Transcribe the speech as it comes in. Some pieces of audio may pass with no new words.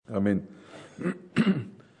Amén.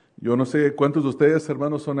 Yo no sé cuántos de ustedes,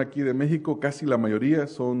 hermanos, son aquí de México, casi la mayoría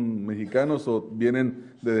son mexicanos o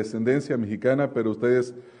vienen de descendencia mexicana, pero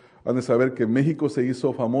ustedes han de saber que México se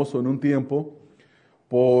hizo famoso en un tiempo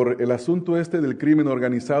por el asunto del crimen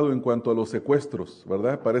organizado en cuanto a los secuestros,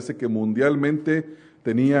 ¿verdad? Parece que mundialmente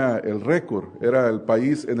tenía el récord, era el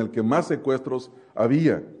país en el que más secuestros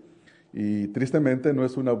había. Y tristemente no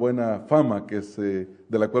es una buena fama de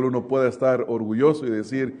la cual uno pueda estar orgulloso y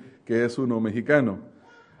decir que es uno mexicano.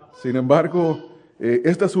 Sin embargo,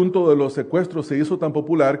 este asunto de los secuestros se hizo tan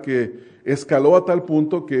popular que escaló a tal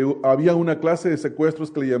punto que había una clase de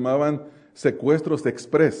secuestros que le llamaban secuestros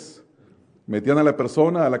express. Metían a la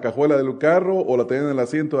persona a la cajuela del carro o la tenían en el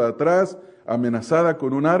asiento de atrás, amenazada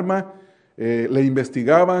con un arma, le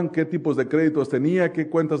investigaban qué tipos de créditos tenía, qué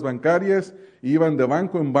cuentas bancarias, iban de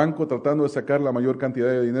banco en banco tratando de sacar la mayor cantidad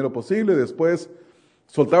de dinero posible, después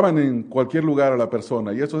soltaban en cualquier lugar a la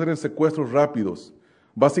persona, y estos eran secuestros rápidos.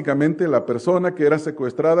 Básicamente la persona que era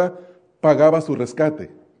secuestrada pagaba su rescate.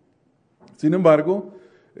 Sin embargo,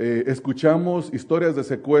 escuchamos historias de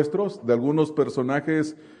secuestros de algunos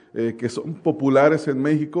personajes que son populares en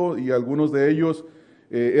México, y algunos de ellos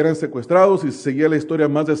eran secuestrados y se seguía la historia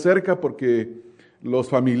más de cerca porque los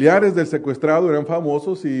familiares del secuestrado eran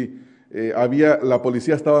famosos y la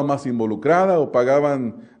policía estaba más involucrada o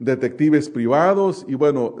pagaban detectives privados y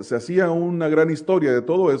bueno, se hacía una gran historia de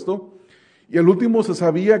todo esto. Y al último se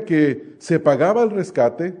sabía que se pagaba el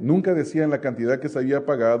rescate, nunca decían la cantidad que se había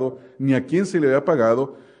pagado ni a quién se le había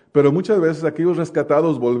pagado, pero muchas veces aquellos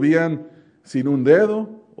rescatados volvían sin un dedo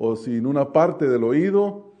o sin una parte del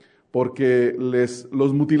oído, porque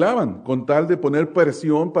los mutilaban con tal de poner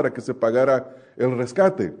presión para que se pagara el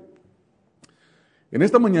rescate. En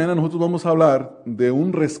esta mañana nosotros vamos a hablar de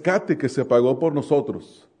un rescate que se pagó por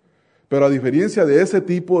nosotros, pero a diferencia de ese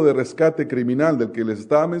tipo de rescate criminal del que les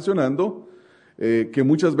estaba mencionando, que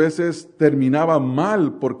muchas veces terminaba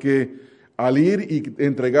mal porque al ir y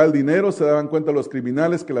entregar el dinero se daban cuenta los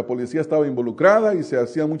criminales que la policía estaba involucrada y se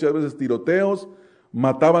hacían muchas veces tiroteos,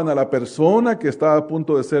 mataban a la persona que estaba a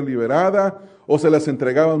punto de ser liberada o se las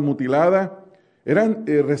entregaban mutilada. Eran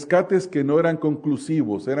rescates que no eran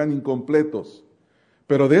conclusivos, eran incompletos.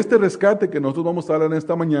 Pero de este rescate que nosotros vamos a hablar en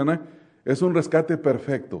esta mañana, es un rescate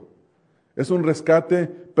perfecto. Es un rescate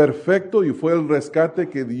perfecto y fue el rescate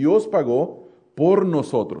que Dios pagó por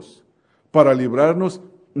nosotros, para librarnos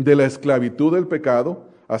de la esclavitud del pecado,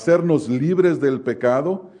 hacernos libres del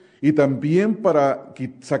pecado y también para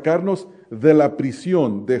sacarnos de la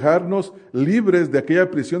prisión, dejarnos libres de aquella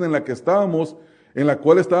prisión en la que estábamos, en la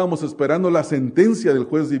cual estábamos esperando la sentencia del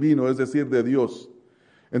juez divino, es decir, de Dios.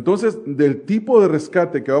 Entonces, del tipo de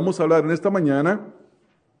rescate que vamos a hablar en esta mañana,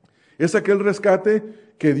 es aquel rescate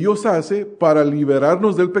que Dios hace para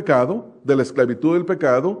liberarnos del pecado, de la esclavitud del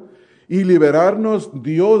pecado, y liberarnos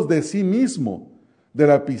Dios de sí mismo, de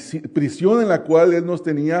la prisión en la cual Él nos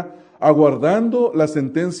tenía aguardando la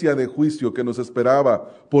sentencia de juicio que nos esperaba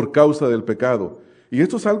por causa del pecado. Y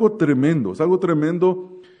esto es algo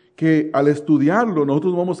tremendo que al estudiarlo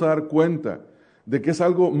nosotros vamos a dar cuenta de que es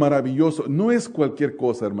algo maravilloso. No es cualquier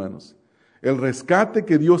cosa, hermanos. El rescate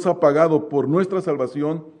que Dios ha pagado por nuestra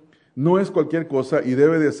salvación no es cualquier cosa y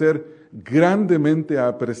debe de ser grandemente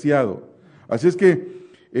apreciado. Así es que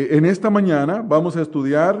en esta mañana vamos a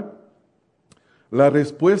estudiar la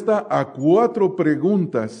respuesta a 4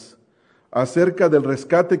 preguntas acerca del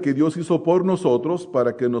rescate que Dios hizo por nosotros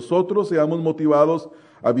para que nosotros seamos motivados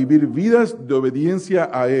a vivir vidas de obediencia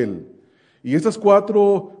a Él. Y estas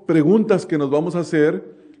 4 preguntas que nos vamos a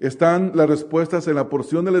hacer están las respuestas en la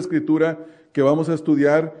porción de la Escritura que vamos a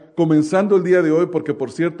estudiar comenzando el día de hoy, porque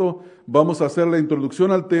por cierto vamos a hacer la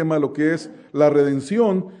introducción al tema, lo que es la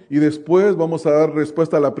redención, y después vamos a dar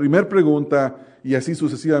respuesta a la primera pregunta y así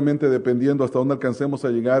sucesivamente dependiendo hasta dónde alcancemos a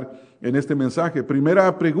llegar en este mensaje.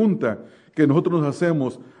 Primera pregunta que nosotros nos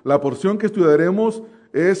hacemos, la porción que estudiaremos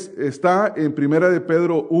está en 1 de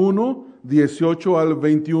Pedro 1, 18 al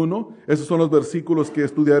 21, esos son los versículos que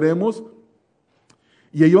estudiaremos.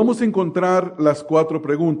 Y ahí vamos a encontrar las 4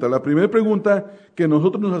 preguntas. La primera pregunta que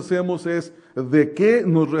nosotros nos hacemos es, ¿de qué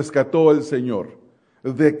nos rescató el Señor?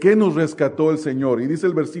 ¿De qué nos rescató el Señor? Y dice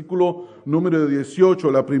el versículo número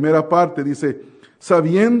 18, la primera parte, dice,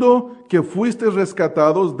 sabiendo que fuisteis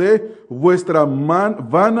rescatados de vuestra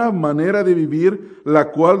vana manera de vivir,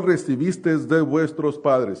 la cual recibisteis de vuestros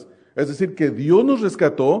padres. Es decir, que Dios nos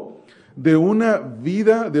rescató de una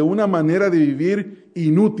vida, de una manera de vivir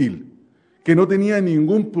inútil, que no tenía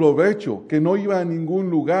ningún provecho, que no iba a ningún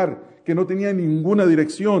lugar, que no tenía ninguna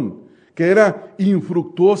dirección, que era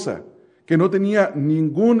infructuosa, que no tenía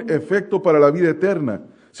ningún efecto para la vida eterna,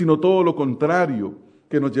 sino todo lo contrario,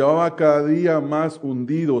 que nos llevaba cada día más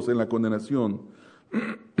hundidos en la condenación.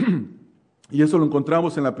 Y eso lo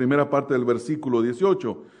encontramos en la primera parte del versículo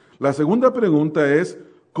 18. La segunda pregunta es,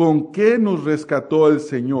 ¿con qué nos rescató el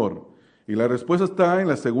Señor? Y la respuesta está en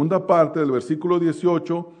la segunda parte del versículo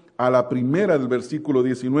 18 a la primera del versículo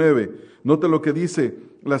 19. Note lo que dice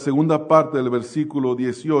la segunda parte del versículo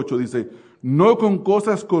 18. Dice, no con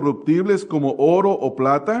cosas corruptibles como oro o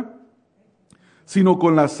plata, sino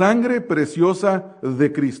con la sangre preciosa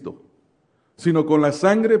de Cristo. Sino con la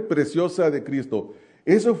sangre preciosa de Cristo.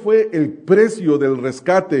 Eso fue el precio del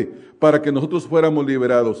rescate para que nosotros fuéramos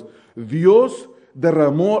liberados. Dios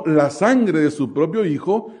derramó la sangre de su propio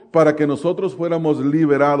Hijo para que nosotros fuéramos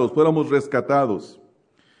liberados, fuéramos rescatados.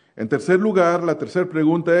 En tercer lugar, la tercera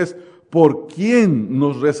pregunta es, ¿por quién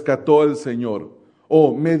nos rescató el Señor?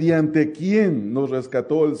 O mediante quién nos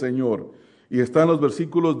rescató el Señor. Y está en los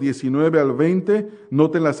versículos 19 al 20.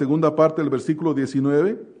 Noten la segunda parte del versículo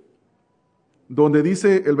 19, donde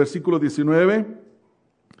dice el versículo 19,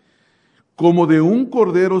 como de un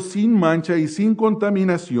cordero sin mancha y sin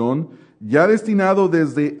contaminación, ya destinado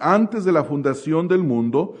desde antes de la fundación del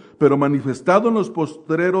mundo, pero manifestado en los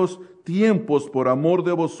postreros tiempos por amor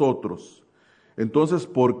de vosotros. Entonces,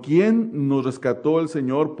 ¿por quién nos rescató el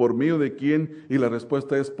Señor? ¿Por medio de quién? Y la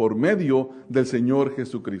respuesta es por medio del Señor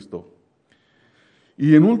Jesucristo.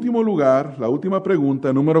 Y en último lugar, la última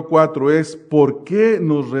pregunta, número 4, es ¿por qué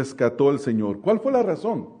nos rescató el Señor? ¿Cuál fue la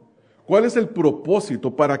razón? ¿Cuál es el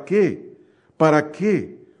propósito? ¿Para qué? ¿Para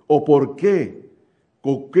qué? ¿O por qué?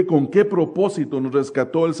 ¿Con qué propósito nos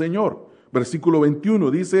rescató el Señor? Versículo 21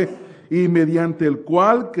 dice, y mediante el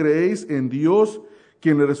cual creéis en Dios,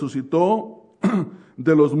 quien le resucitó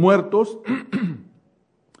de los muertos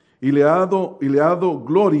y le ha dado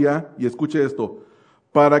gloria, y escuche esto,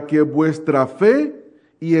 para que vuestra fe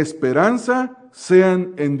y esperanza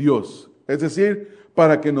sean en Dios. Es decir,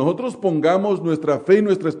 para que nosotros pongamos nuestra fe y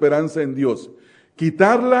nuestra esperanza en Dios.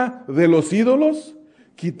 Quitarla de los ídolos,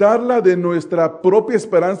 quitarla de nuestra propia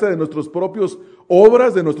esperanza, de nuestras propias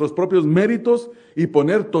obras, de nuestros propios méritos y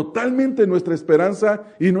poner totalmente nuestra esperanza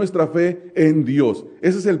y nuestra fe en Dios.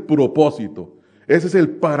 Ese es el propósito. Ese es el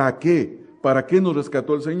para qué. ¿Para qué nos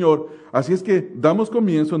rescató el Señor? Así es que damos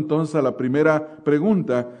comienzo entonces a la primera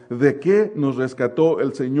pregunta, ¿de qué nos rescató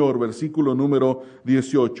el Señor? Versículo número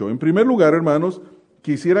 18. En primer lugar, hermanos,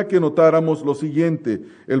 quisiera que notáramos lo siguiente.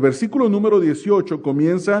 El versículo número 18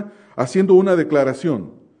 comienza haciendo una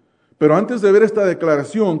declaración. Pero antes de ver esta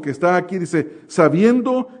declaración que está aquí, dice,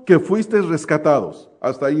 sabiendo que fuisteis rescatados.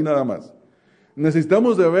 Hasta ahí nada más.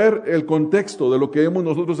 Necesitamos de ver el contexto de lo que hemos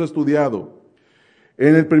nosotros estudiado.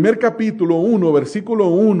 En el primer capítulo 1, versículo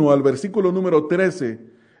 1 al versículo número 13,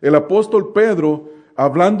 el apóstol Pedro,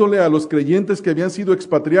 hablándole a los creyentes que habían sido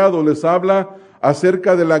expatriados, les habla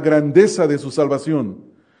acerca de la grandeza de su salvación.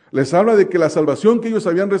 Les habla de que la salvación que ellos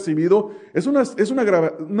habían recibido es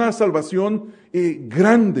una salvación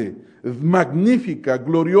grande, magnífica,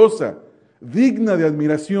 gloriosa, digna de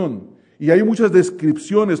admiración. Y hay muchas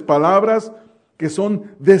descripciones, palabras que son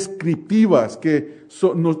descriptivas, que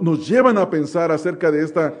nos llevan a pensar acerca de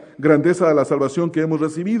esta grandeza de la salvación que hemos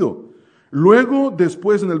recibido. Luego,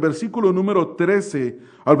 después, en el versículo número 13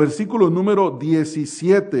 al versículo número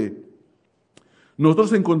 17,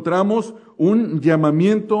 nosotros encontramos un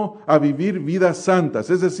llamamiento a vivir vidas santas.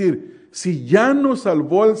 Es decir, si ya nos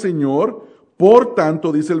salvó el Señor, por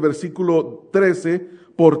tanto, dice el versículo 13,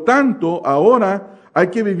 por tanto, ahora hay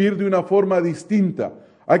que vivir de una forma distinta.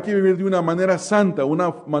 Hay que vivir de una manera santa,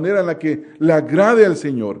 una manera en la que le agrade al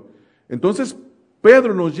Señor. Entonces,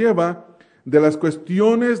 Pedro nos lleva de las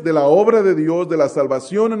cuestiones de la obra de Dios, de la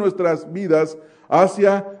salvación en nuestras vidas,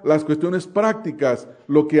 hacia las cuestiones prácticas,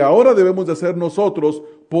 lo que ahora debemos de hacer nosotros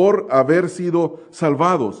por haber sido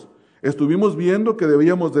salvados. Estuvimos viendo que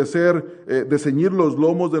debíamos de ceñir los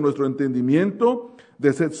lomos de nuestro entendimiento,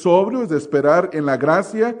 de ser sobrios, de esperar en la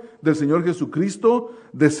gracia del Señor Jesucristo,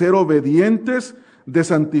 de ser obedientes, de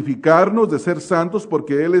santificarnos, de ser santos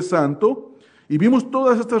porque Él es santo. Y vimos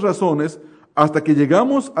todas estas razones hasta que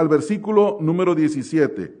llegamos al versículo número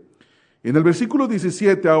 17. En el versículo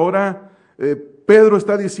 17 ahora Pedro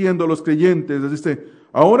está diciendo a los creyentes, les dice,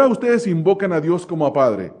 ahora ustedes invocan a Dios como a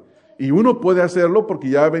Padre. Y uno puede hacerlo porque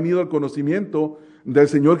ya ha venido al conocimiento del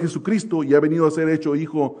Señor Jesucristo y ha venido a ser hecho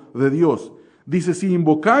hijo de Dios. Dice, si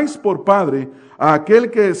invocáis por Padre a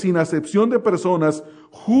aquel que sin acepción de personas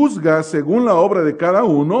juzga según la obra de cada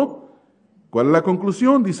uno, ¿cuál es la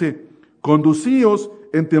conclusión? Dice, conducíos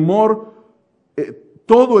en temor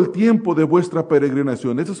todo el tiempo de vuestra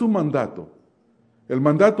peregrinación. Ese es un mandato. El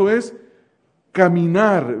mandato es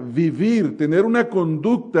caminar, vivir, tener una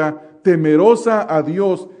conducta temerosa a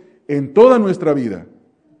Dios en toda nuestra vida.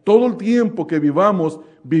 todo el tiempo que vivamos,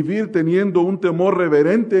 vivir teniendo un temor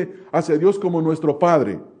reverente hacia Dios como nuestro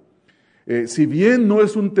Padre. Si bien no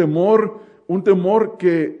es un temor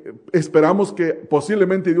que esperamos que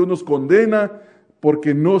posiblemente Dios nos condena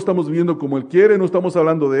porque no estamos viviendo como Él quiere, no estamos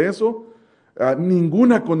hablando de eso.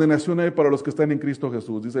 Ninguna condenación hay para los que están en Cristo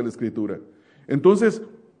Jesús, dice la Escritura. Entonces,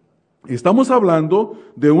 estamos hablando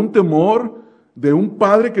de un temor de un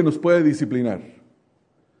Padre que nos puede disciplinar.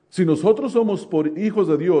 Si nosotros somos por hijos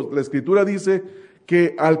de Dios, la Escritura dice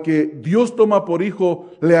que al que Dios toma por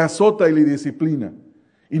hijo, le azota y le disciplina.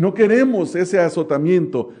 Y no queremos ese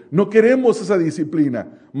azotamiento, no queremos esa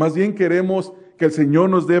disciplina, más bien queremos que el Señor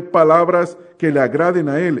nos dé palabras que le agraden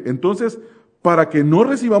a Él. Entonces, para que no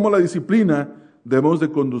recibamos la disciplina, debemos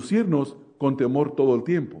de conducirnos con temor todo el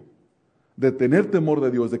tiempo, de tener temor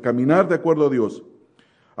de Dios, de caminar de acuerdo a Dios.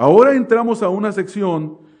 Ahora entramos a una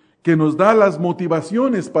sección que nos da las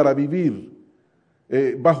motivaciones para vivir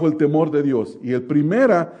bajo el temor de Dios. Y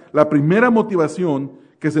la primera motivación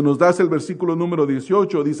que se nos da es el versículo número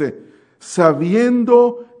 18, dice,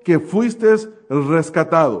 sabiendo que fuisteis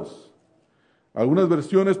rescatados. Algunas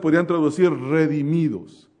versiones podrían traducir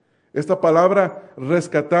redimidos. Esta palabra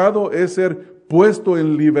rescatado es ser puesto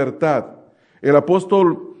en libertad. El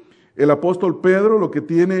apóstol Pedro lo que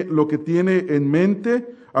tiene en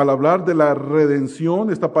mente al hablar de la redención,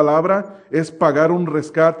 esta palabra es pagar un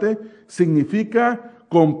rescate, significa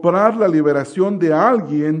comprar la liberación de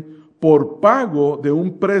alguien por pago de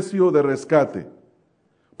un precio de rescate.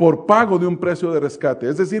 Por pago de un precio de rescate.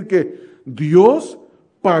 Es decir que Dios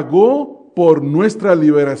pagó por nuestra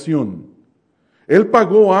liberación. Él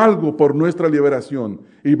pagó algo por nuestra liberación.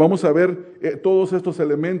 Y vamos a ver todos estos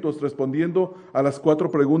elementos respondiendo a las 4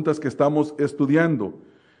 preguntas que estamos estudiando.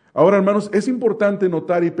 Ahora, hermanos, es importante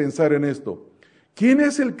notar y pensar en esto. ¿Quién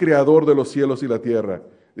es el creador de los cielos y la tierra?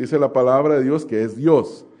 Dice la palabra de Dios que es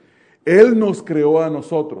Dios. Él nos creó a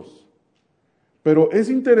nosotros. Pero es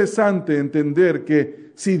interesante entender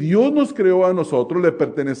que si Dios nos creó a nosotros, le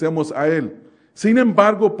pertenecemos a Él. Sin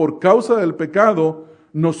embargo, por causa del pecado,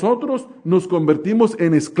 nosotros nos convertimos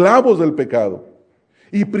en esclavos del pecado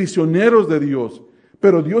y prisioneros de Dios.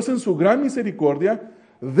 Pero Dios en su gran misericordia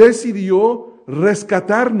decidió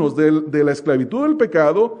rescatarnos de la esclavitud del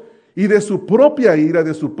pecado y de su propia ira,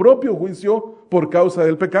 de su propio juicio por causa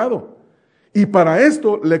del pecado. Y para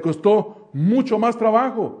esto le costó mucho más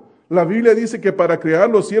trabajo. La Biblia dice que para crear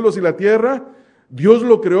los cielos y la tierra, Dios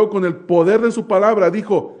lo creó con el poder de su palabra.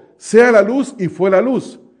 Dijo, sea la luz y fue la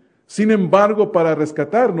luz. Sin embargo, para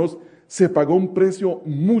rescatarnos, se pagó un precio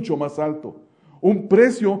mucho más alto. Un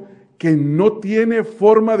precio que no tiene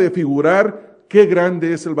forma de figurar qué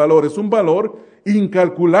grande es el valor. Es un valor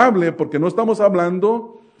incalculable porque no estamos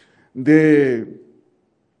hablando de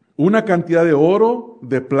una cantidad de oro,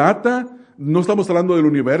 de plata, no estamos hablando del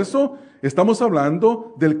universo, estamos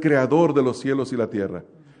hablando del creador de los cielos y la tierra,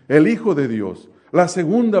 el Hijo de Dios, la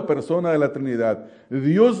segunda persona de la Trinidad.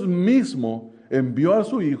 Dios mismo envió a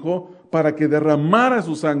su Hijo para que derramara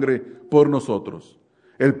su sangre por nosotros.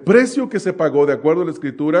 El precio que se pagó, de acuerdo a la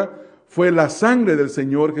Escritura, fue la sangre del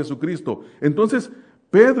Señor Jesucristo. Entonces,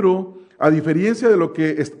 Pedro, a diferencia de lo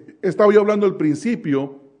que estaba yo hablando al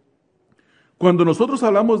principio, cuando nosotros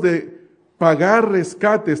hablamos de pagar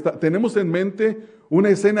rescate, tenemos en mente una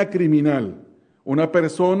escena criminal. Una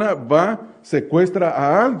persona va, secuestra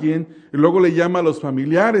a alguien y luego le llama a los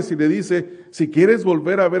familiares y le dice, si quieres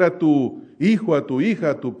volver a ver a tu hijo, a tu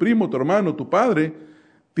hija, a tu primo, tu hermano, tu padre,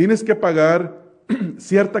 tienes que pagar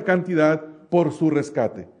cierta cantidad por su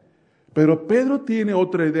rescate. Pero Pedro tiene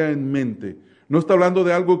otra idea en mente. No está hablando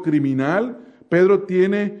de algo criminal. Pedro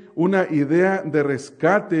tiene una idea de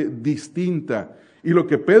rescate distinta. Y lo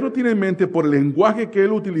que Pedro tiene en mente por el lenguaje que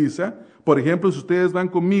él utiliza, por ejemplo, si ustedes van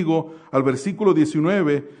conmigo al versículo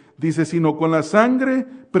 19, dice, sino con la sangre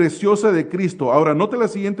preciosa de Cristo. Ahora, note la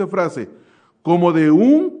siguiente frase, como de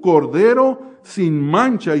un cordero sin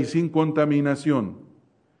mancha y sin contaminación.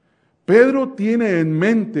 Pedro tiene en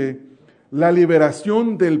mente la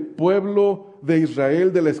liberación del pueblo de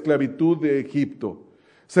Israel de la esclavitud de Egipto.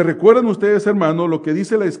 ¿Se recuerdan ustedes, hermanos, lo que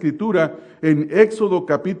dice la Escritura en Éxodo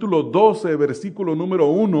capítulo 12, versículo número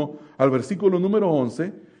 1 al versículo número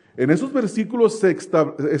 11? En esos versículos se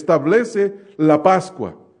establece la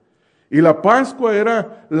Pascua. Y la Pascua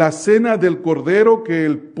era la cena del cordero que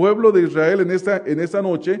el pueblo de Israel en esa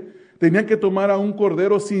noche tenían que tomar a un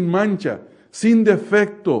cordero sin mancha, sin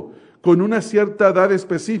defecto, con una cierta edad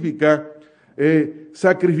específica,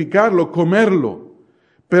 sacrificarlo, comerlo.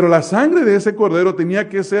 Pero la sangre de ese cordero tenía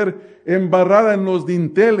que ser embarrada en los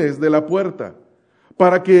dinteles de la puerta,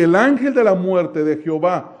 para que el ángel de la muerte de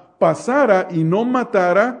Jehová pasara y no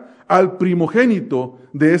matara al primogénito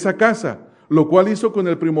de esa casa, lo cual hizo con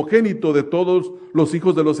el primogénito de todos los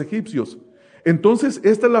hijos de los egipcios. Entonces,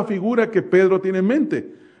 esta es la figura que Pedro tiene en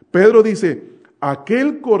mente. Pedro dice,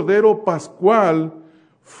 aquel cordero pascual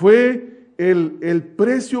fue el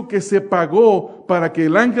precio que se pagó para que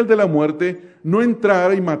el ángel de la muerte no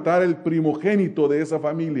entrara y matara el primogénito de esa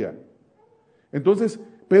familia. Entonces,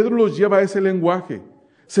 Pedro los lleva a ese lenguaje.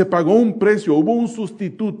 Se pagó un precio, hubo un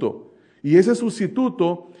sustituto. Y ese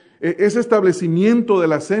sustituto, ese establecimiento de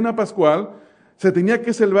la cena pascual, se tenía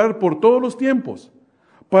que celebrar por todos los tiempos,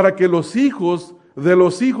 para que los hijos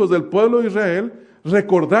del pueblo de Israel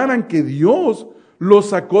recordaran que Dios los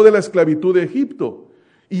sacó de la esclavitud de Egipto.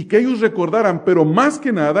 Y que ellos recordaran, pero más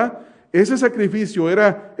que nada, ese sacrificio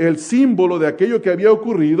era el símbolo de aquello que había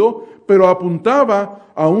ocurrido, pero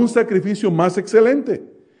apuntaba a un sacrificio más excelente,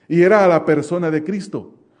 y era a la persona de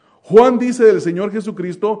Cristo. Juan dice del Señor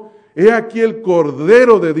Jesucristo, he aquí el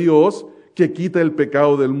Cordero de Dios que quita el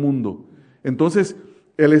pecado del mundo. Entonces,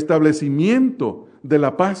 el establecimiento de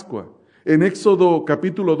la Pascua, en Éxodo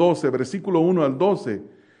capítulo 12, versículo 1 al 12,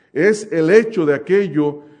 es el hecho de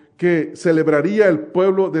aquello que celebraría el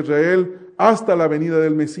pueblo de Israel hasta la venida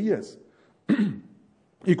del Mesías.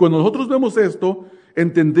 Y cuando nosotros vemos esto,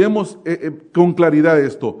 entendemos con claridad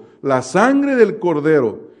esto. La sangre del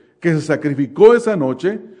Cordero que se sacrificó esa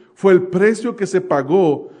noche fue el precio que se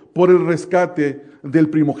pagó por el rescate del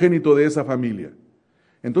primogénito de esa familia.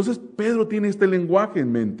 Entonces Pedro tiene este lenguaje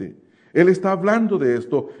en mente. Él está hablando de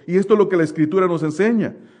esto, y esto es lo que la Escritura nos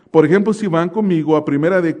enseña. Por ejemplo, si van conmigo a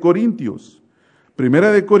Primera de Corintios.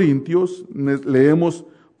 Primera de Corintios, leemos,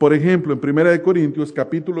 por ejemplo, en Primera de Corintios,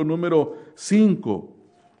 capítulo número 5,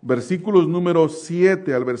 versículos número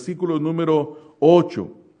 7 al versículo número 8.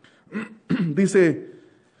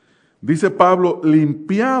 Dice Pablo,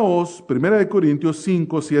 limpiaos, Primera de Corintios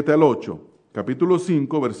 5, 7 al 8. Capítulo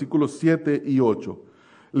 5, versículos 7 y 8.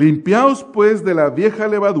 Limpiaos pues de la vieja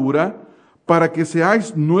levadura, para que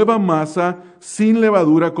seáis nueva masa sin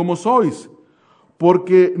levadura como sois.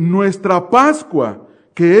 Porque nuestra Pascua,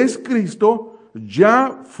 que es Cristo,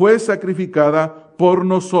 ya fue sacrificada por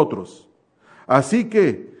nosotros. Así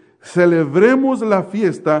que celebremos la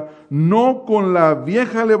fiesta no con la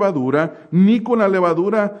vieja levadura, ni con la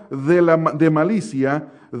levadura de malicia,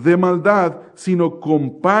 de maldad, sino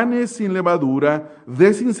con panes sin levadura,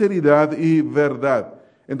 de sinceridad y verdad.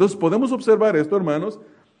 Entonces podemos observar esto, hermanos,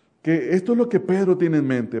 que esto es lo que Pedro tiene en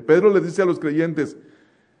mente. Pedro les dice a los creyentes,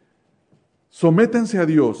 sométanse a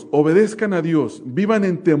Dios, obedezcan a Dios, vivan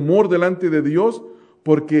en temor delante de Dios,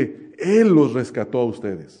 porque Él los rescató a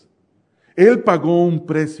ustedes. Él pagó un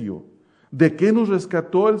precio. ¿De qué nos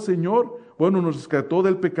rescató el Señor? Bueno, nos rescató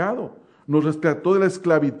del pecado, nos rescató de la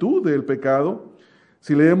esclavitud del pecado.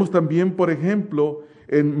 Si leemos también, por ejemplo,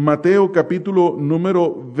 en Mateo capítulo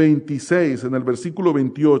número 26, en el versículo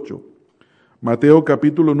 28. Mateo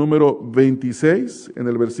capítulo número 26, en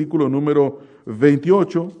el versículo número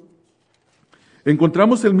 28,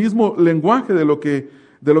 encontramos el mismo lenguaje de lo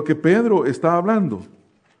que Pedro está hablando.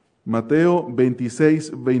 Mateo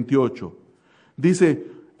 26, 28. Dice,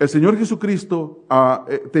 el Señor Jesucristo,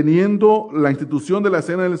 teniendo la institución de la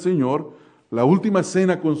cena del Señor, la última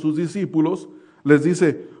cena con sus discípulos, les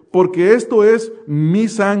dice, porque esto es mi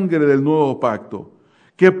sangre del nuevo pacto,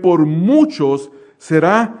 que por muchos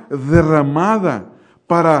será derramada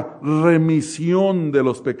para remisión de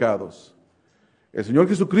los pecados. El Señor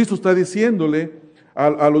Jesucristo está diciéndole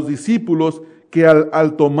a los discípulos que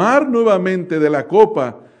al tomar nuevamente de la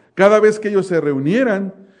copa, cada vez que ellos se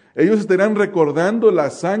reunieran, ellos estarán recordando la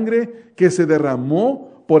sangre que se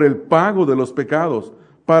derramó por el pago de los pecados,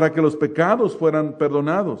 para que los pecados fueran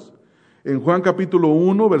perdonados. En Juan capítulo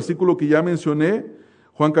 1, versículo que ya mencioné,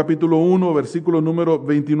 Juan capítulo 1, versículo número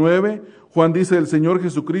 29, Juan dice, el Señor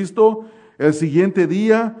Jesucristo, el siguiente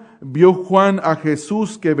día vio Juan a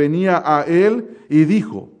Jesús que venía a él y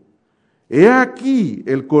dijo, he aquí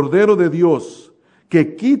el Cordero de Dios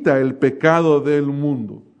que quita el pecado del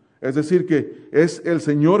mundo. Es decir, que es el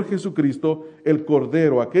Señor Jesucristo, el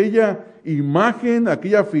Cordero, aquella imagen,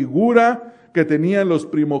 aquella figura que tenían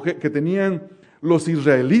los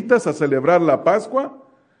israelitas a celebrar la Pascua,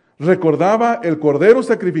 recordaba el Cordero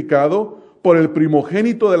sacrificado por el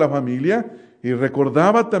primogénito de la familia y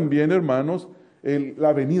recordaba también, hermanos,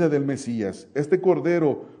 la venida del Mesías, este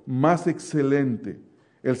Cordero más excelente,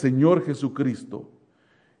 el Señor Jesucristo.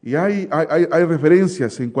 Y hay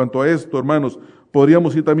referencias en cuanto a esto, hermanos.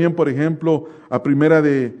 Podríamos ir también, por ejemplo, a Primera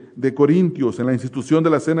de Corintios, en la institución de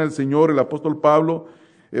la Cena del Señor, el apóstol Pablo,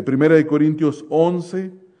 Primera de Corintios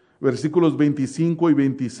 11, versículos 25 y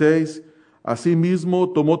 26. Asimismo,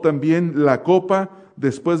 tomó también la copa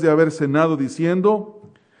después de haber cenado, diciendo,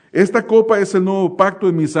 Esta copa es el nuevo pacto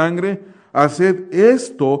en mi sangre. Haced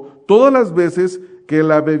esto todas las veces que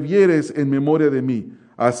la bebieres en memoria de mí.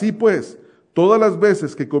 Así pues, todas las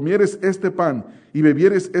veces que comieres este pan y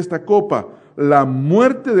bebieres esta copa, la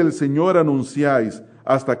muerte del Señor anunciáis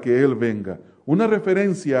hasta que Él venga. Una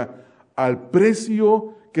referencia al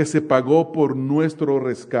precio que se pagó por nuestro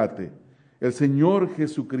rescate. El Señor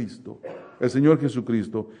Jesucristo. El Señor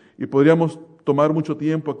Jesucristo. Y podríamos tomar mucho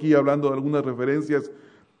tiempo aquí hablando de algunas referencias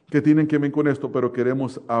que tienen que ver con esto, pero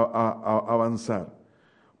queremos avanzar.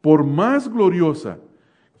 Por más gloriosa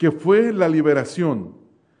que fue la liberación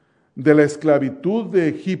de la esclavitud de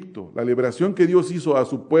Egipto, la liberación que Dios hizo a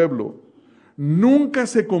su pueblo, nunca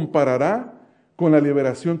se comparará con la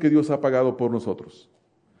liberación que Dios ha pagado por nosotros.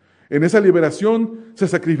 En esa liberación se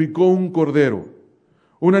sacrificó un cordero,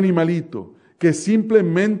 un animalito, que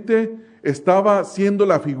simplemente estaba siendo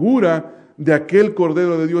la figura de aquel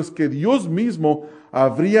cordero de Dios que Dios mismo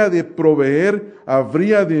habría de proveer,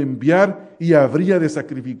 habría de enviar y habría de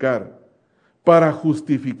sacrificar para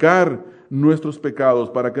justificar nuestros pecados,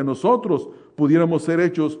 para que nosotros pudiéramos ser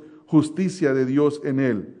hechos justicia de Dios en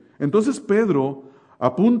Él. Entonces Pedro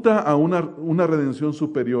apunta a una redención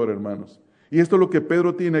superior, hermanos. Y esto es lo que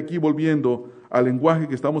Pedro tiene aquí, volviendo al lenguaje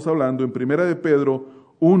que estamos hablando en 1 de Pedro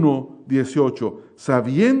 1:18.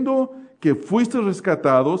 Sabiendo que fuisteis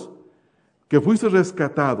rescatados.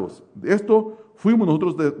 Esto fuimos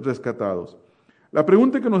nosotros rescatados. La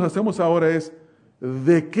pregunta que nos hacemos ahora es,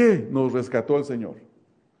 ¿de qué nos rescató el Señor?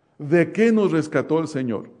 ¿De qué nos rescató el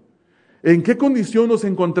Señor? ¿En qué condición nos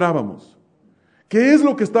encontrábamos? ¿Qué es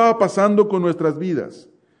lo que estaba pasando con nuestras vidas?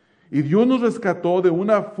 Y Dios nos rescató de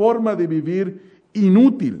una forma de vivir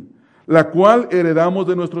inútil, la cual heredamos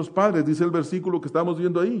de nuestros padres, dice el versículo que estamos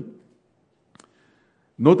viendo ahí.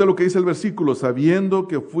 Note lo que dice el versículo, sabiendo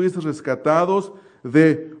que fuisteis rescatados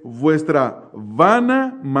de vuestra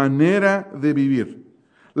vana manera de vivir,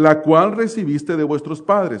 la cual recibiste de vuestros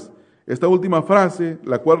padres. Esta última frase,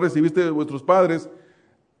 la cual recibiste de vuestros padres,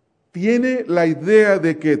 tiene la idea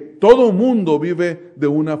de que todo mundo vive de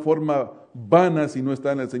una forma vana si no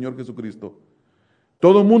está en el Señor Jesucristo.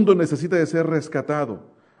 Todo mundo necesita de ser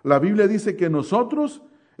rescatado. La Biblia dice que nosotros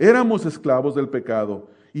éramos esclavos del pecado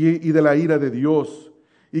y de la ira de Dios,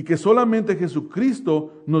 y que solamente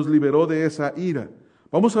Jesucristo nos liberó de esa ira.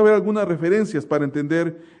 Vamos a ver algunas referencias para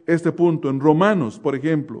entender este punto. En Romanos, por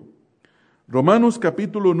ejemplo, Romanos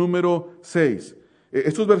capítulo número 6.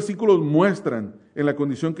 Estos versículos muestran en la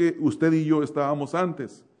condición que usted y yo estábamos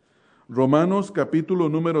antes. Romanos capítulo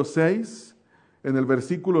número 6, en el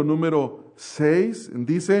versículo número 6,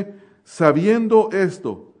 dice, sabiendo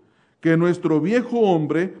esto, que nuestro viejo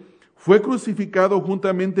hombre fue crucificado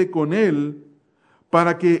juntamente con él,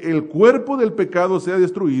 para que el cuerpo del pecado sea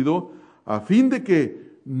destruido, a fin de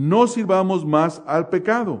que no sirvamos más al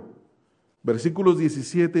pecado. Versículos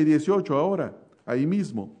 17 y 18 ahora, ahí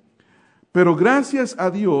mismo. Pero gracias a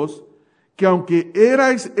Dios, que aunque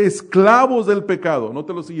erais esclavos del pecado,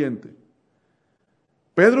 note lo siguiente.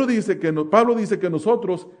 Pablo dice que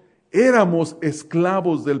nosotros éramos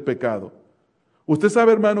esclavos del pecado. Usted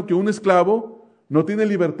sabe, hermano, que un esclavo no tiene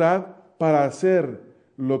libertad para hacer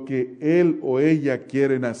lo que él o ella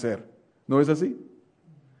quieren hacer. ¿No es así?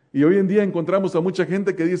 Y hoy en día encontramos a mucha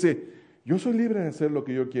gente que dice, yo soy libre de hacer lo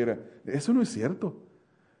que yo quiera. Eso no es cierto.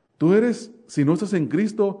 Tú eres, si no estás en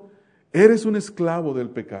Cristo, eres un esclavo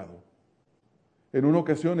del pecado. En una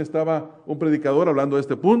ocasión estaba un predicador hablando de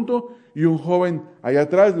este punto y un joven allá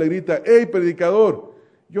atrás le grita, hey predicador,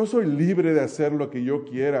 yo soy libre de hacer lo que yo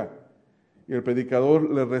quiera. Y el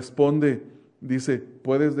predicador le responde, dice,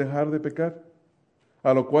 ¿puedes dejar de pecar?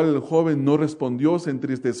 A lo cual el joven no respondió, se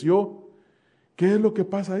entristeció. ¿Qué es lo que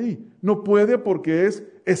pasa ahí? No puede porque es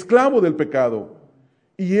esclavo del pecado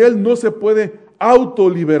y él no se puede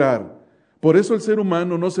autoliberar. Por eso el ser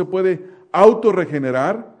humano no se puede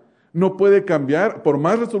autorregenerar, no puede cambiar, por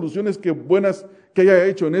más resoluciones que buenas que haya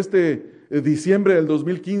hecho en este diciembre del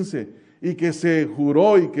 2015 y que se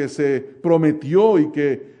juró y que se prometió y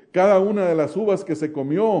que cada una de las uvas que se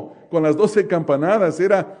comió con las 12 campanadas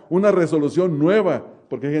era una resolución nueva,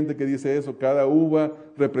 porque hay gente que dice eso, cada uva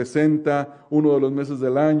representa uno de los meses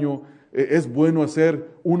del año, es bueno hacer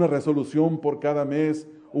una resolución por cada mes,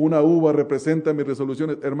 una uva representa mis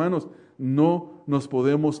resoluciones. Hermanos, no nos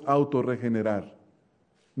podemos autorregenerar,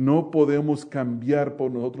 no podemos cambiar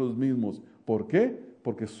por nosotros mismos. ¿Por qué?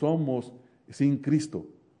 Porque somos sin Cristo,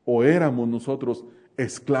 o éramos nosotros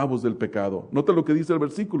esclavos del pecado. Nota lo que dice el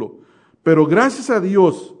versículo. Pero gracias a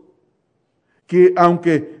Dios, que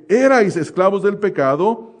aunque erais esclavos del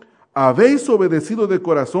pecado, habéis obedecido de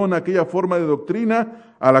corazón aquella forma de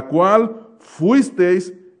doctrina a la cual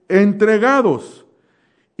fuisteis entregados,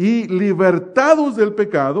 y libertados del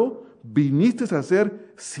pecado, viniste a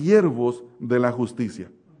ser siervos de la justicia.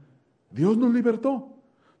 Dios nos libertó.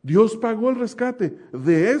 Dios pagó el rescate.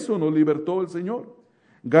 De eso nos libertó el Señor.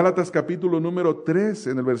 Gálatas capítulo número 3,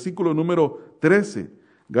 en el versículo número 13.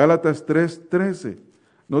 Gálatas 3:13.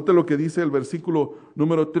 Note lo que dice el versículo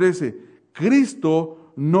número 13.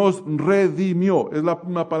 Cristo nos redimió. Es la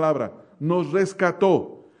misma palabra. Nos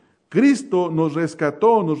rescató. Cristo nos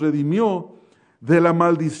rescató, nos redimió de la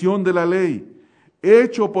maldición de la ley.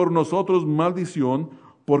 Hecho por nosotros maldición,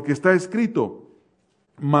 porque está escrito: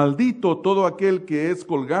 maldito todo aquel que es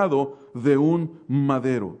colgado de un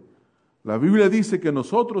madero. La Biblia dice que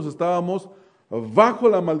nosotros estábamos bajo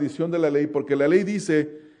la maldición de la ley, porque la ley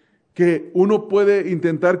dice que uno puede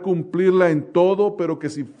intentar cumplirla en todo, pero que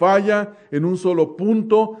si falla en un solo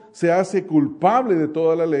punto, se hace culpable de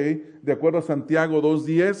toda la ley, de acuerdo a Santiago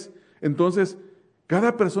 2:10. Entonces,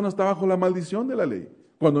 cada persona está bajo la maldición de la ley,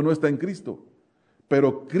 cuando no está en Cristo.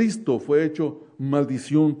 Pero Cristo fue hecho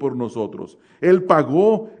maldición por nosotros. Él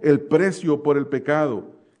pagó el precio por el pecado,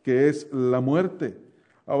 que es la muerte.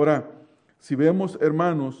 Ahora, si vemos,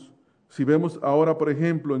 hermanos, si vemos ahora, por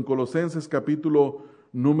ejemplo, en Colosenses capítulo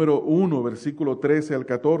número 1, versículo 13 al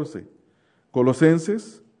 14.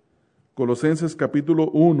 Colosenses capítulo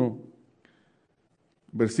 1,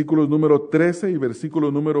 versículos número 13 y versículo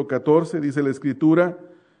número 14, dice la Escritura,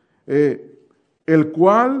 el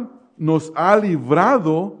cual nos ha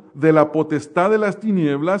librado de la potestad de las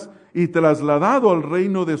tinieblas y trasladado al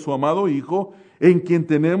reino de su amado Hijo, en quien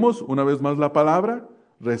tenemos, una vez más la palabra,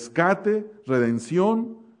 rescate,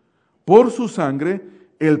 redención, por su sangre,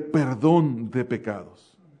 el perdón de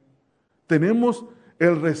pecados. Tenemos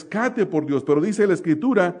el rescate por Dios, pero dice la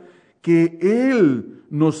Escritura que Él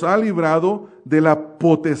nos ha librado de la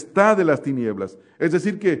potestad de las tinieblas. Es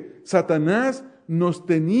decir, que Satanás nos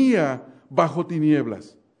tenía bajo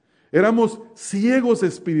tinieblas. Éramos ciegos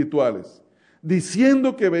espirituales,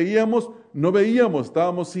 diciendo que veíamos, no veíamos,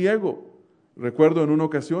 estábamos ciegos. Recuerdo en una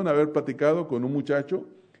ocasión haber platicado con un muchacho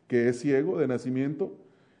que es ciego de nacimiento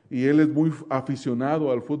y él es muy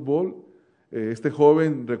aficionado al fútbol. Este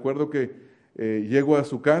joven, recuerdo que llego a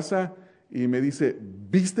su casa y me dice,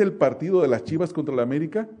 ¿viste el partido de las Chivas contra la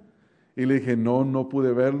América? Y le dije, no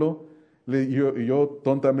pude verlo. Yo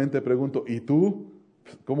tontamente pregunto, ¿y tú?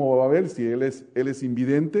 ¿Cómo va a ver si él es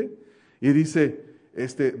invidente? Y dice,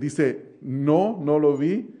 no lo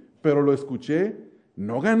vi, pero lo escuché.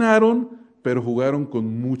 No ganaron, pero jugaron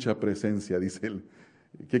con mucha presencia, dice él.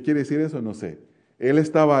 ¿Qué quiere decir eso? No sé. Él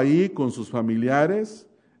estaba ahí con sus familiares.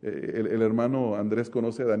 El hermano Andrés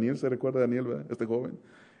conoce a Daniel, ¿se recuerda a Daniel, verdad? Este joven.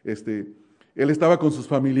 Él estaba con sus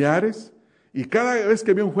familiares y cada vez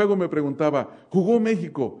que veía un juego me preguntaba, ¿jugó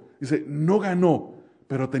México? Dice, no ganó,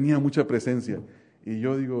 pero tenía mucha presencia. Y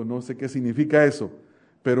yo digo, no sé qué significa eso.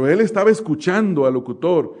 Pero él estaba escuchando al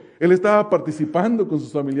locutor, él estaba participando con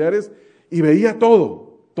sus familiares y veía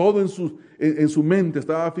todo en su mente,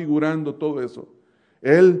 estaba figurando todo eso.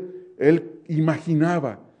 Él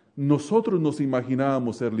imaginaba, nosotros nos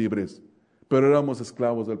imaginábamos ser libres, pero éramos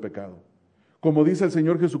esclavos del pecado. Como dice el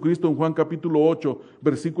Señor Jesucristo en Juan capítulo 8,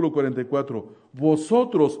 versículo 44,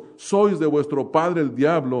 vosotros sois de vuestro padre el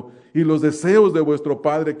diablo y los deseos de vuestro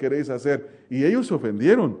padre queréis hacer. Y ellos se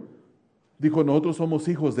ofendieron. Dijo, nosotros somos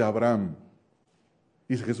hijos de Abraham.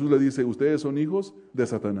 Y Jesús le dice, ustedes son hijos de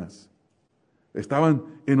Satanás. Estaban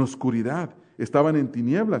en oscuridad, estaban en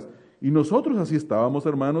tinieblas. Y nosotros así estábamos,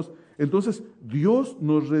 hermanos. Entonces Dios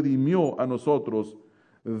nos redimió a nosotros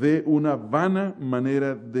de una vana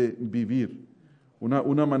manera de vivir.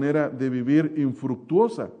 Una manera de vivir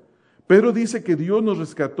infructuosa. Pero dice que Dios nos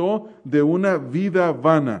rescató de una vida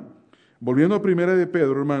vana. Volviendo a Primera de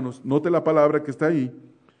Pedro, hermanos, note la palabra que está ahí.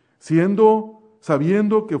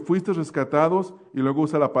 Sabiendo que fuisteis rescatados, y luego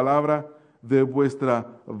usa la palabra de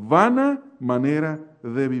vuestra vana manera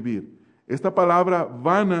de vivir. Esta palabra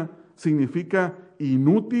vana significa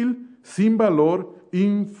inútil, sin valor,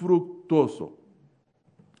 infructuoso.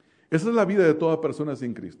 Esa es la vida de toda persona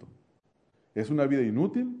sin Cristo. Es una vida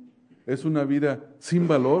inútil, es una vida sin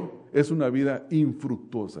valor, es una vida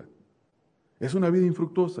infructuosa. Es una vida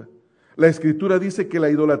infructuosa. La Escritura dice que la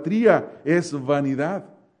idolatría es vanidad.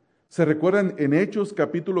 ¿Se recuerdan en Hechos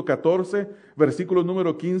capítulo 14, versículo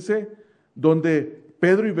número 15, donde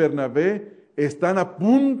Pedro y Bernabé están a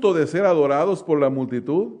punto de ser adorados por la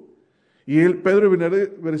multitud? Y Pedro y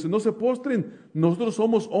Bernabé dicen, no se postren, nosotros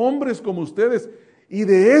somos hombres como ustedes, y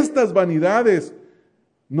de estas vanidades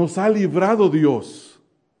nos ha librado Dios.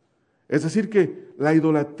 Es decir, que la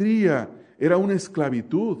idolatría era una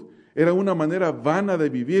esclavitud, era una manera vana de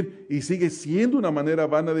vivir y sigue siendo una manera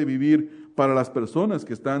vana de vivir para las personas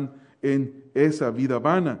que están en esa vida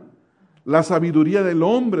vana. La sabiduría del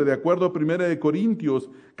hombre, de acuerdo a 1 de Corintios,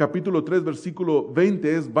 capítulo 3, versículo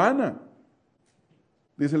 20, es vana.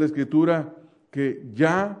 Dice la Escritura que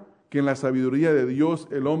en la sabiduría de Dios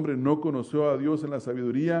el hombre no conoció a Dios en la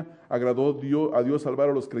sabiduría, agradó a Dios salvar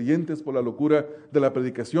a los creyentes por la locura de la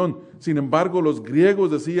predicación. Sin embargo, los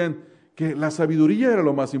griegos decían que la sabiduría era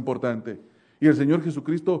lo más importante. Y el Señor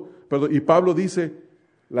Jesucristo, y Pablo dice,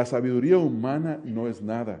 la sabiduría humana no es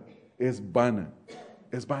nada, es vana,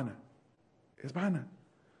 es vana, es vana.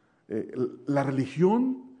 La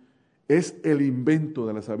religión es el invento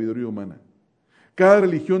de la sabiduría humana. Cada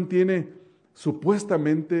religión tiene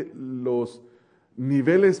supuestamente los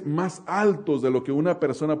niveles más altos de lo que una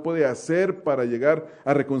persona puede hacer para llegar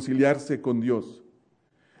a reconciliarse con Dios.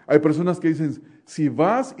 Hay personas que dicen, si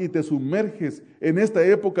vas y te sumerges en esta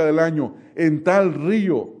época del año en tal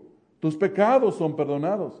río, tus pecados son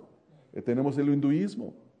perdonados. Tenemos el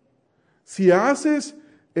hinduismo. Si haces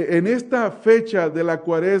en esta fecha de la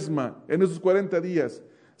cuaresma, en esos 40 días,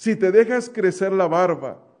 si te dejas crecer la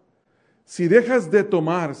barba, si dejas de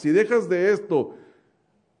tomar, si dejas de esto,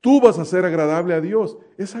 tú vas a ser agradable a Dios.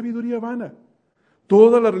 Es sabiduría vana.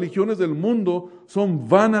 Todas las religiones del mundo son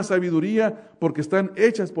vana sabiduría porque están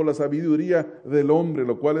hechas por la sabiduría del hombre,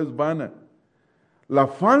 lo cual es vana. La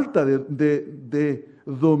falta de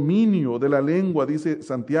dominio de la lengua, dice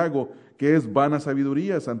Santiago, que es vana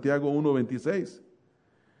sabiduría, Santiago 1:26.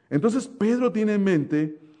 Entonces Pedro tiene en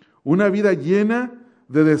mente una vida llena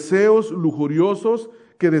de deseos lujuriosos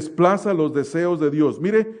que desplaza los deseos de Dios.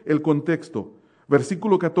 Mire el contexto,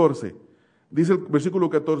 versículo 14. Dice el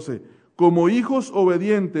versículo 14, como hijos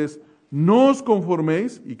obedientes, no os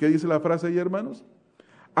conforméis, ¿y qué dice la frase ahí, hermanos?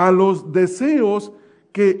 A los deseos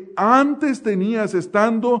que antes tenías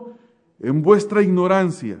estando en vuestra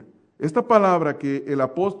ignorancia. Esta palabra que el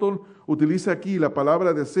apóstol utiliza aquí, la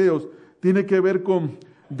palabra deseos, tiene que ver con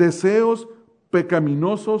deseos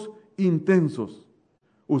pecaminosos intensos.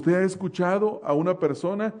 ¿Usted ha escuchado a una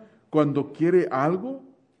persona cuando quiere algo?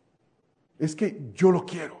 Es que yo lo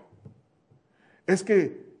quiero. Es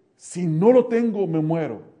que si no lo tengo, me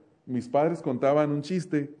muero. Mis padres contaban un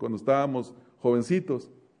chiste cuando estábamos jovencitos.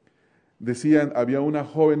 Decían, había una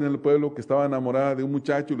joven en el pueblo que estaba enamorada de un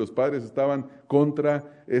muchacho y los padres estaban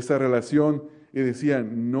contra esa relación y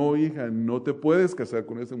decían, no hija, no te puedes casar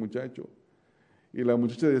con ese muchacho. Y la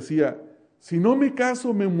muchacha decía, si no me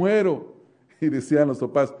caso, me muero. Y decían los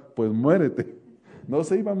papás, pues muérete. No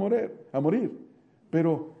se iba a morir.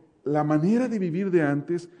 Pero la manera de vivir de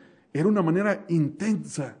antes era una manera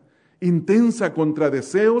intensa contra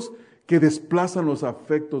deseos que desplazan los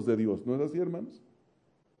afectos de Dios. ¿No es así, hermanos?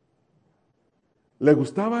 Le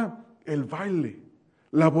gustaba el baile,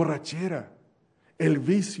 la borrachera, el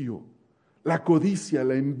vicio, la codicia,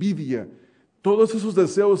 la envidia. Todos esos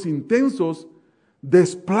deseos intensos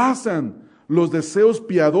desplazan los deseos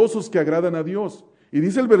piadosos que agradan a Dios. Y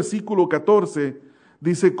dice el versículo 14,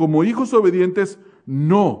 dice, como hijos obedientes,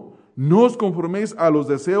 no os conforméis a los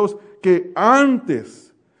deseos que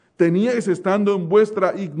antes teníais estando en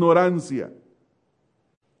vuestra ignorancia.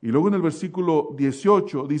 Y luego en el versículo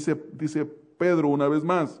 18 dice Pedro una vez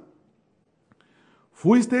más,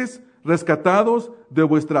 fuisteis rescatados de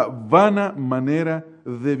vuestra vana manera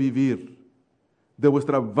de vivir. De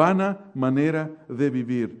vuestra vana manera de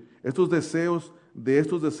vivir. Estos deseos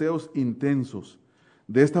intensos,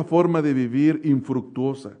 de esta forma de vivir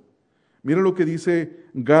infructuosa. Mira lo que dice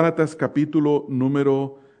Gálatas capítulo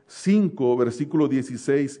número 5, versículo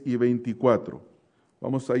 16 y 24.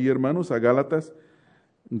 Vamos ahí, hermanos, a Gálatas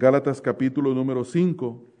capítulo número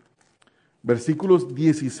 5, versículos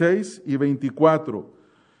 16 y 24.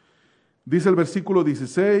 Dice el versículo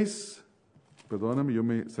 16, perdóname, yo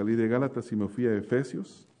me salí de Gálatas y me fui a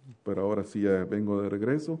Efesios, pero ahora sí ya vengo de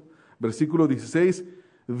regreso. Versículo 16,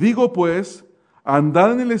 digo pues,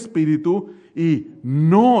 andad en el Espíritu y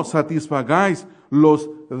no satisfagáis los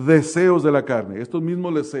deseos de la carne. Estos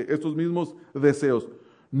mismos deseos,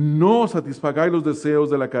 no satisfagáis los deseos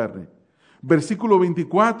de la carne. Versículo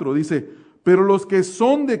 24 dice, pero los que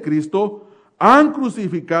son de Cristo han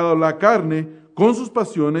crucificado la carne con sus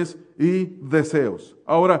pasiones y deseos.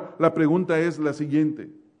 Ahora, la pregunta es la siguiente.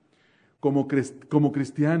 Como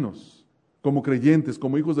cristianos, como creyentes,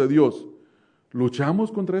 como hijos de Dios,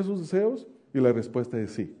 ¿luchamos contra esos deseos? Y la respuesta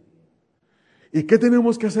es sí. ¿Y qué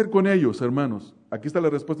tenemos que hacer con ellos, hermanos? Aquí está la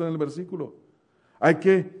respuesta en el versículo. Hay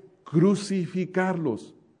que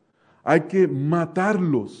crucificarlos. Hay que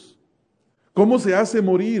matarlos. ¿Cómo se hace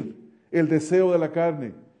morir el deseo de la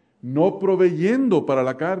carne? No proveyendo para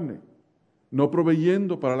la carne. No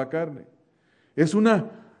proveyendo para la carne. Es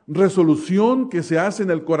una resolución que se hace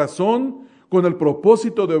en el corazón con el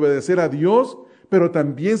propósito de obedecer a Dios, pero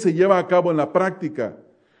también se lleva a cabo en la práctica.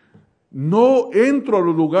 No entro a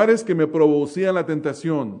los lugares que me producían la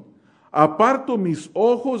tentación. Aparto mis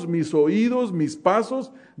ojos, mis oídos, mis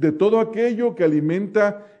pasos de todo aquello que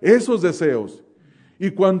alimenta esos deseos.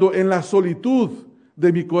 Y cuando en la solitud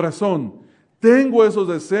de mi corazón tengo esos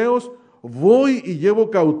deseos, voy y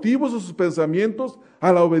llevo cautivos esos pensamientos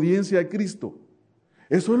a la obediencia a Cristo.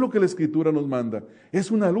 Eso es lo que la Escritura nos manda.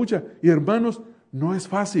 Es una lucha. Y hermanos, no es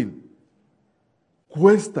fácil.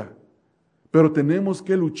 Cuesta. Pero tenemos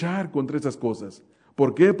que luchar contra esas cosas.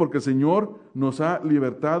 ¿Por qué? Porque el Señor nos ha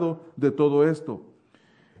libertado de todo esto.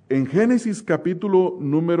 En Génesis capítulo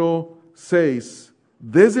número 6,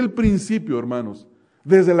 desde el principio, hermanos,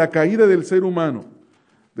 desde la caída del ser humano,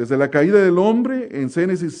 desde la caída del hombre, en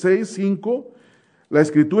Génesis 6, 5, la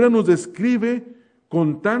Escritura nos describe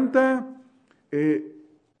con tanta...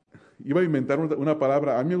 iba a inventar una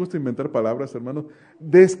palabra, a mí me gusta inventar palabras, hermanos,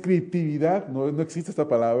 descriptividad, no existe esta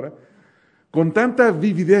palabra, con tanta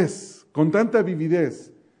vividez,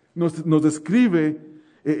 nos describe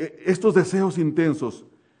estos deseos intensos.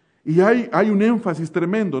 Y hay un énfasis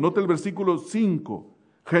tremendo. Nota el versículo 5,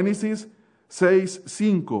 Génesis 6,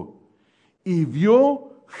 5. Y vio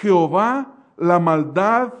Jehová la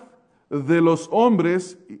maldad de los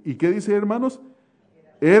hombres, ¿y qué dice, hermanos?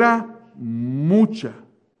 Era mucha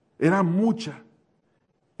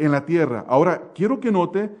en la tierra. Ahora, quiero que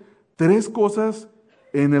note 3 cosas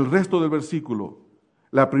en el resto del versículo.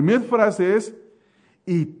 La primera frase es,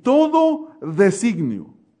 y todo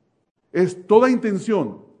designio, es toda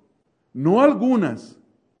intención, no algunas,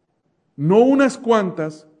 no unas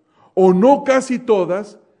cuantas, o no casi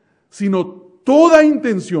todas, sino toda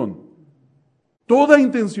intención, todo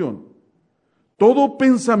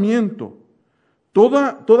pensamiento,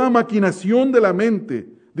 toda maquinación de la mente,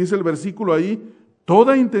 dice el versículo ahí,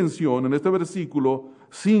 toda intención, en este versículo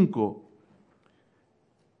 5,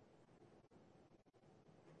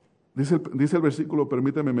 dice el versículo,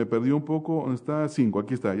 permítame, me perdí un poco, ¿dónde está? 5,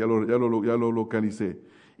 aquí está, ya lo localicé.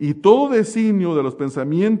 Y todo designio de los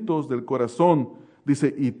pensamientos del corazón,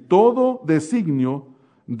 dice, y todo designio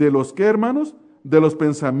de los, ¿qué, hermanos? De los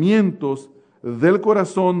pensamientos del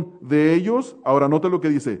corazón de ellos, ahora note lo que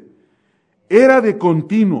dice, era de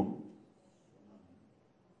continuo,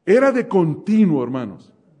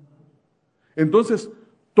 hermanos. Entonces,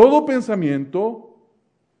 todo pensamiento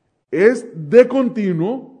es de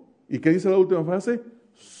continuo. ¿Y qué dice la última frase?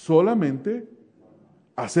 Solamente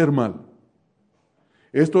hacer mal.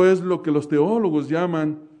 Esto es lo que los teólogos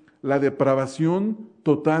llaman la depravación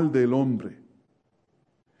total del hombre.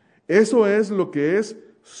 Eso es lo que es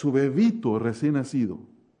su bebito recién nacido.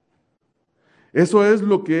 Eso es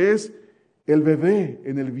lo que es el bebé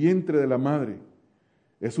en el vientre de la madre.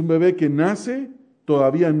 Es un bebé que nace,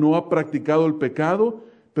 todavía no ha practicado el pecado,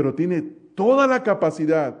 pero tiene toda la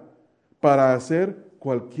capacidad para hacer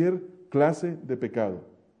cualquier clase de pecado.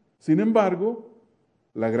 Sin embargo,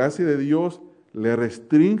 la gracia de Dios le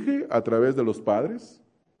restringe a través de los padres,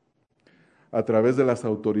 a través de las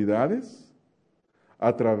autoridades,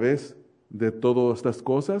 a través de todas estas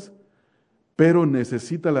cosas, pero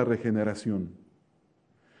necesita la regeneración.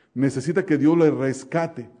 Necesita que Dios le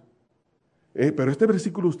rescate. Pero este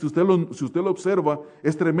versículo, si usted lo observa,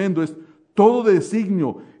 es tremendo, es todo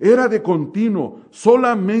designio, era de continuo,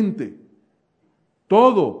 solamente.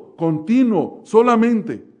 Todo, continuo,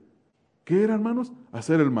 solamente. ¿Qué era, hermanos?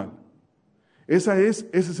 Hacer el mal. Ese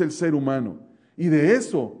es el ser humano. Y de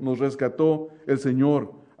eso nos rescató el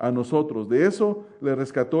Señor a nosotros. De eso le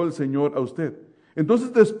rescató el Señor a usted.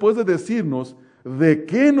 Entonces, después de decirnos de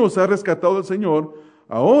qué nos ha rescatado el Señor,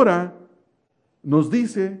 ahora nos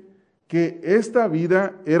dice que esta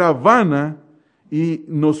vida era vana y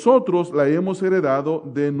nosotros la hemos heredado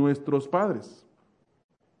de nuestros padres.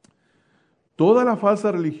 Toda la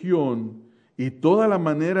falsa religión y toda la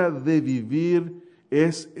manera de vivir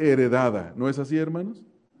es heredada. ¿No es así, hermanos?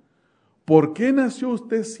 ¿Por qué nació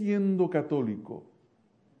usted siendo católico?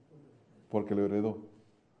 Porque lo heredó.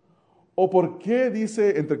 ¿O por qué,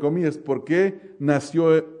 dice, entre comillas, por qué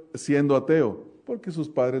nació siendo ateo? Porque sus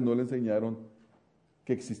padres no le enseñaron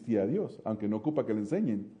que existía Dios, aunque no ocupa que le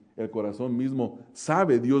enseñen. El corazón mismo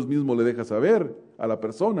sabe, Dios mismo le deja saber a la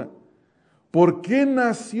persona. ¿Por qué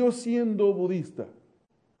nació siendo budista?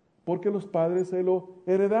 Porque los padres se lo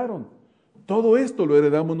heredaron. Todo esto lo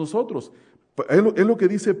heredamos nosotros. Es lo que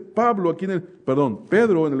dice Pedro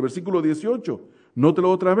en el versículo 18.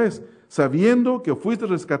 Nótelo otra vez. Sabiendo que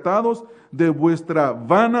fuisteis rescatados de vuestra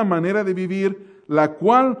vana manera de vivir, la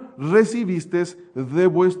cual recibisteis de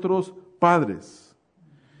vuestros padres.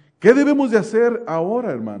 ¿Qué debemos de hacer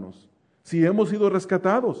ahora, hermanos? Si hemos sido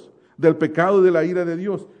rescatados del pecado y de la ira de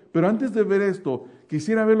Dios. Pero antes de ver esto,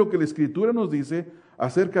 quisiera ver lo que la Escritura nos dice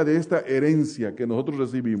acerca de esta herencia que nosotros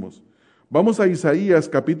recibimos. Vamos a Isaías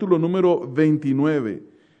capítulo número 29.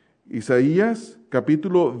 Isaías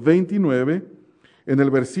capítulo 29, en el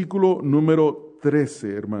versículo número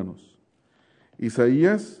 13, hermanos.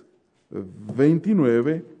 Isaías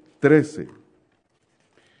 29, 13.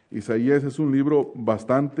 Isaías es un libro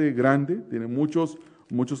bastante grande, tiene muchos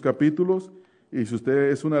capítulos, y si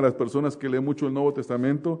usted es una de las personas que lee mucho el Nuevo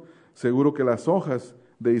Testamento, seguro que las hojas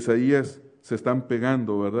de Isaías se están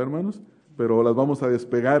pegando, ¿verdad, hermanos? Pero las vamos a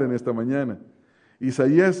despegar en esta mañana.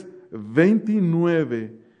 Isaías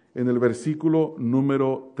 29, en el versículo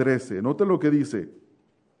número 13. Note lo que dice.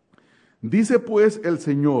 Dice pues el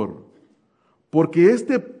Señor, porque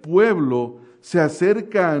este pueblo se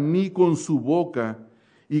acerca a mí con su boca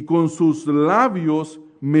y con sus labios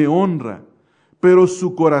me honra, pero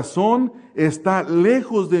su corazón está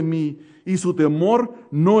lejos de mí y su temor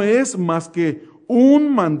no es más que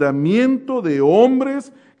un mandamiento de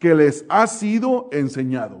hombres que les ha sido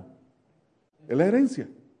enseñado. Es la herencia.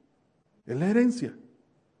 Es la herencia.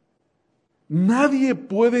 Nadie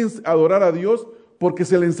puede adorar a Dios porque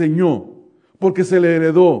se le enseñó, porque se le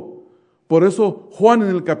heredó. Por eso Juan en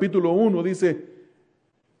el capítulo 1 dice,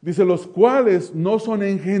 los cuales no son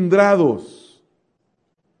engendrados.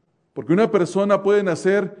 Porque una persona puede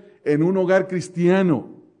nacer en un hogar cristiano.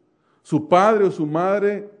 Su padre o su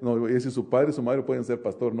madre, no, voy a decir su padre y su madre pueden ser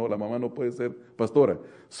pastor, no, la mamá no puede ser pastora.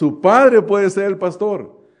 Su padre puede ser el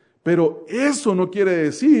pastor, pero eso no quiere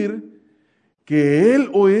decir que él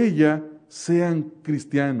o ella sean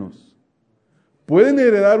cristianos. Pueden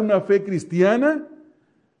heredar una fe cristiana,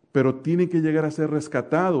 pero tienen que llegar a ser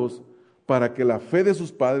rescatados para que la fe de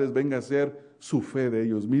sus padres venga a ser su fe de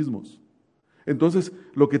ellos mismos. Entonces,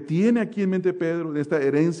 lo que tiene aquí en mente Pedro, de esta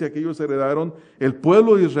herencia que ellos heredaron, el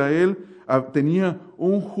pueblo de Israel tenía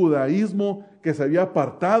un judaísmo que se había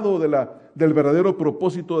apartado del verdadero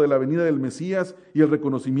propósito de la venida del Mesías y el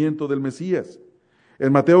reconocimiento del Mesías.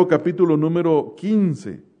 En Mateo capítulo número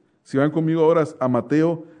 15, si van conmigo ahora a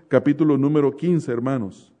Mateo capítulo número 15,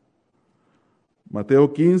 hermanos.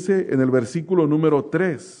 Mateo 15, en el versículo número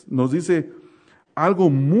 3, nos dice algo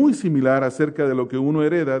muy similar acerca de lo que uno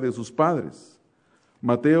hereda de sus padres.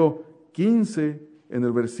 Mateo 15, en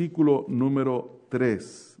el versículo número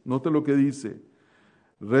 3. Note lo que dice.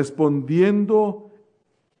 Respondiendo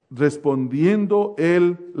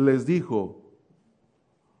él les dijo,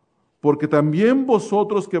 porque también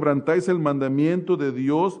vosotros quebrantáis el mandamiento de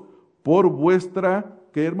Dios por vuestra,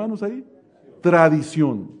 ¿qué hermanos ahí?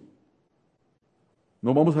 Tradición.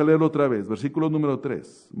 No, vamos a leerlo otra vez, versículo número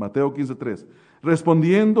 3, Mateo 15, 3.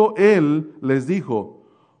 Respondiendo él les dijo,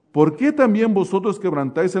 ¿por qué también vosotros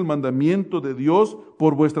quebrantáis el mandamiento de Dios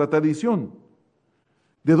por vuestra tradición?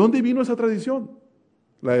 ¿De dónde vino esa tradición?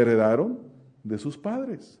 La heredaron de sus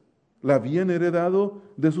padres. La habían heredado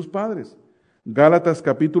de sus padres. Gálatas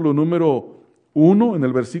capítulo número 1, en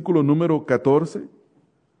el versículo número 14.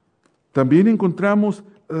 También encontramos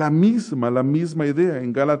la misma idea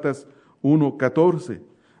en Gálatas 1:14.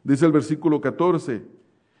 Dice el versículo 14,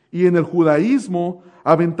 y en el judaísmo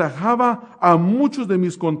aventajaba a muchos de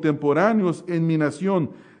mis contemporáneos en mi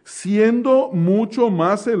nación, siendo mucho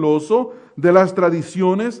más celoso de las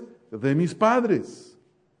tradiciones de mis padres.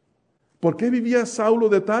 ¿Por qué vivía Saulo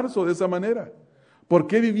de Tarso de esa manera? ¿Por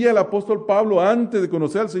qué vivía el apóstol Pablo antes de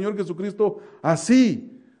conocer al Señor Jesucristo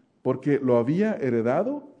así? Porque lo había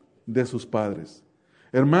heredado de sus padres.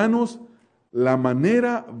 Hermanos, la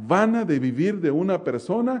manera vana de vivir de una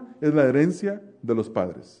persona es la herencia de los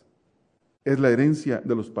padres. Es la herencia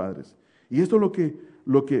de los padres. Y esto es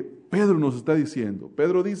lo que Pedro nos está diciendo.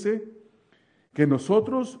 Pedro dice que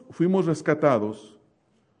nosotros fuimos rescatados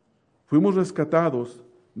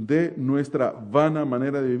de nuestra vana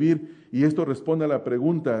manera de vivir. Y esto responde a la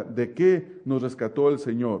pregunta de qué nos rescató el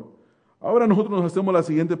Señor. Ahora nosotros nos hacemos la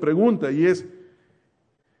siguiente pregunta y es,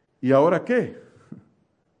 ¿y ahora qué?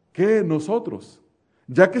 ¿Qué nosotros?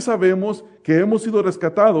 Ya que sabemos que hemos sido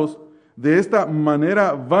rescatados de esta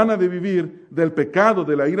manera vana de vivir, del pecado,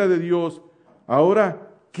 de la ira de Dios, ahora,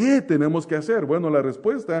 ¿qué tenemos que hacer? Bueno, la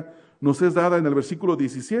respuesta nos es dada en el versículo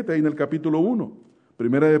 17, ahí en el capítulo 1,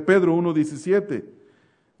 primera de Pedro 1:17.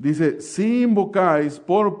 Dice, si invocáis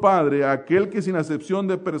por Padre a aquel que sin acepción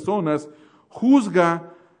de personas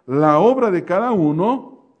juzga la obra de cada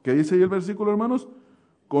uno, ¿qué dice ahí el versículo, hermanos?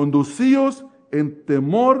 Conducíos en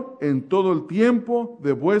temor en todo el tiempo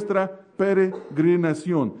de vuestra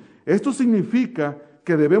peregrinación. Esto significa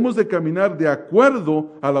que debemos de caminar de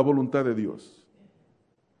acuerdo a la voluntad de Dios.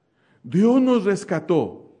 Dios nos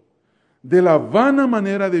rescató de la vana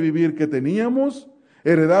manera de vivir que teníamos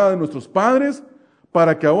heredada de nuestros padres,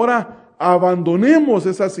 para que ahora abandonemos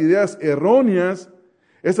esas ideas erróneas,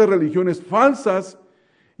 esas religiones falsas,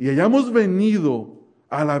 y hayamos venido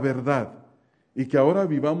a la verdad, y que ahora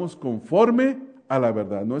vivamos conforme a la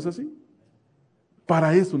verdad. ¿No es así?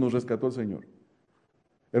 Para eso nos rescató el Señor.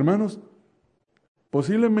 Hermanos,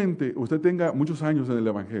 posiblemente usted tenga muchos años en el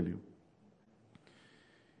Evangelio,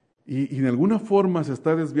 y de alguna forma se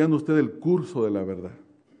está desviando usted del curso de la verdad.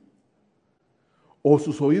 O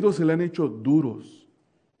sus oídos se le han hecho duros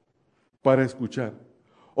para escuchar,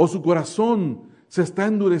 o su corazón se está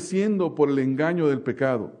endureciendo por el engaño del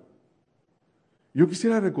pecado. Yo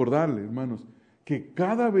quisiera recordarle, hermanos, que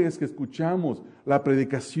cada vez que escuchamos la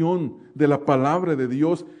predicación de la palabra de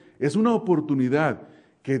Dios, es una oportunidad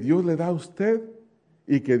que Dios le da a usted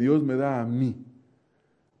y que Dios me da a mí,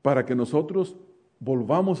 para que nosotros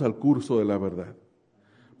volvamos al curso de la verdad,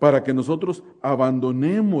 para que nosotros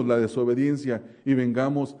abandonemos la desobediencia y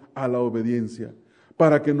vengamos a la obediencia,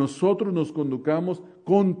 para que nosotros nos conduzcamos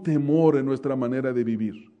con temor en nuestra manera de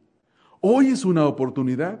vivir. Hoy es una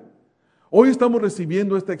oportunidad. Hoy estamos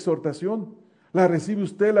recibiendo esta exhortación. La recibe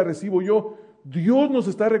usted, la recibo yo. Dios nos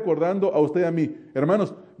está recordando a usted y a mí.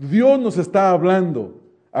 Hermanos, Dios nos está hablando.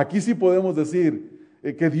 Aquí sí podemos decir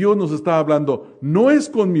que Dios nos está hablando. No es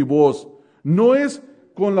con mi voz, no es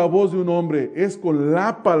con la voz de un hombre, es con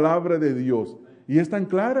la palabra de Dios. Y es tan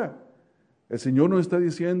clara. El Señor nos está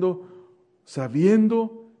diciendo,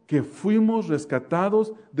 sabiendo que fuimos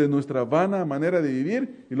rescatados de nuestra vana manera de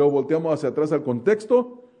vivir, y luego volteamos hacia atrás al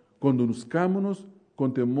contexto, conduzcámonos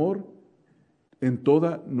con temor en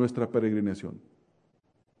toda nuestra peregrinación.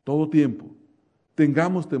 Todo tiempo,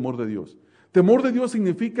 tengamos temor de Dios. Temor de Dios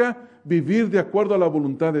significa vivir de acuerdo a la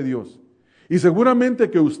voluntad de Dios. Y seguramente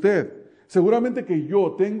que usted, seguramente que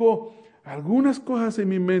yo tengo algunas cosas en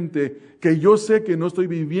mi mente que yo sé que no estoy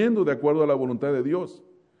viviendo de acuerdo a la voluntad de Dios.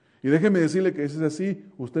 Y déjeme decirle que si es así,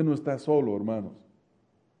 usted no está solo, hermanos.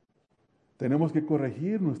 Tenemos que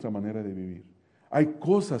corregir nuestra manera de vivir. Hay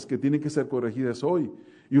cosas que tienen que ser corregidas hoy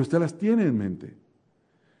y usted las tiene en mente.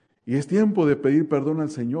 Y es tiempo de pedir perdón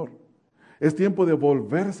al Señor. Es tiempo de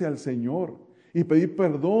volverse al Señor y pedir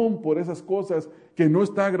perdón por esas cosas que no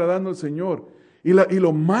está agradando al Señor. Y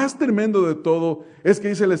lo más tremendo de todo es que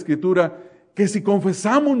dice la Escritura que si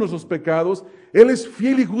confesamos nuestros pecados, Él es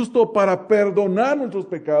fiel y justo para perdonar nuestros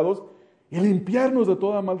pecados y limpiarnos de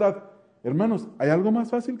toda maldad. Hermanos, ¿hay algo más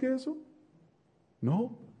fácil que eso?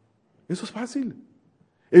 No, eso es fácil.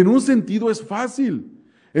 En un sentido es fácil.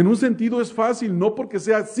 En un sentido es fácil, no porque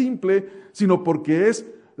sea simple, sino porque es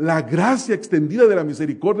la gracia extendida de la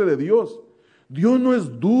misericordia de Dios. Dios no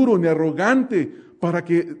es duro ni arrogante para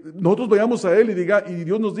que nosotros vayamos a Él y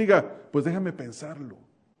Dios nos diga, pues déjame pensarlo.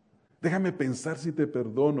 Déjame pensar si te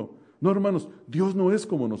perdono. No, hermanos, Dios no es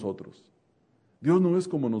como nosotros. Dios no es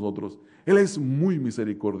como nosotros. Él es muy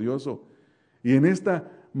misericordioso. Y en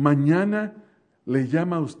esta mañana le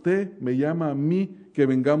llama a usted, me llama a mí, que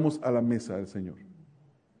vengamos a la mesa del Señor.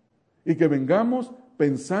 Y que vengamos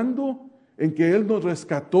pensando en que Él nos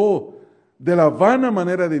rescató de la vana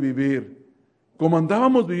manera de vivir, como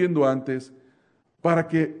andábamos viviendo antes, para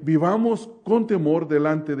que vivamos con temor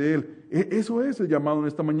delante de Él. Eso es el llamado en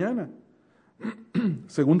esta mañana.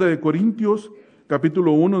 Segunda de Corintios,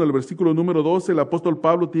 capítulo 1, del versículo número 12, el apóstol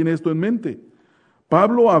Pablo tiene esto en mente.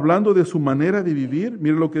 Pablo, hablando de su manera de vivir,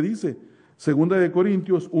 mire lo que dice. Segunda de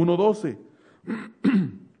Corintios 1, 12.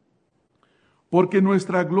 Porque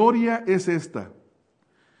nuestra gloria es esta,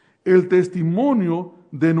 el testimonio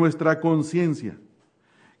de nuestra conciencia,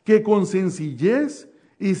 que con sencillez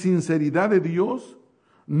y sinceridad de Dios,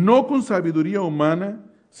 no con sabiduría humana,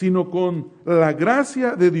 sino con la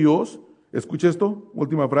gracia de Dios, escucha esto,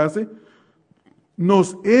 última frase,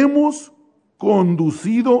 nos hemos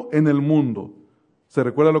conducido en el mundo. ¿Se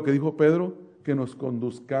recuerda lo que dijo Pedro? Que nos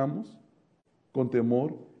conduzcamos con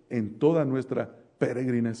temor en toda nuestra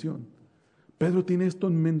peregrinación. Pedro tiene esto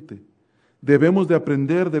en mente. Debemos de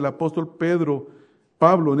aprender del apóstol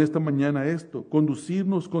Pablo en esta mañana esto,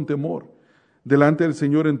 conducirnos con temor delante del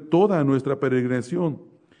Señor en toda nuestra peregrinación.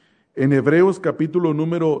 En Hebreos capítulo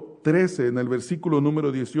número 13, en el versículo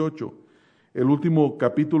número 18, el último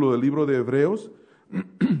capítulo del libro de Hebreos,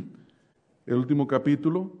 el último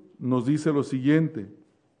capítulo nos dice lo siguiente: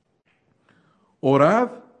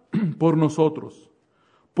 orad por nosotros,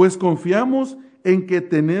 pues confiamos en que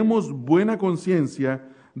tenemos buena conciencia,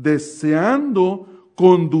 deseando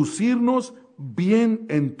conducirnos bien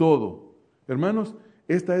en todo. Hermanos,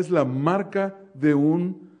 esta es la marca de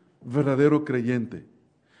un verdadero creyente.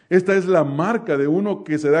 Esta es la marca de uno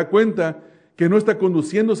que se da cuenta que no está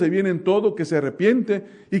conduciéndose bien en todo, que se arrepiente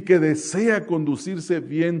y que desea conducirse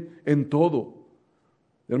bien en todo.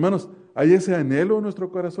 Hermanos, ¿hay ese anhelo en nuestro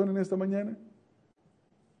corazón en esta mañana?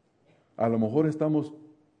 A lo mejor estamos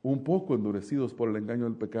un poco endurecidos por el engaño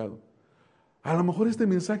del pecado. A lo mejor este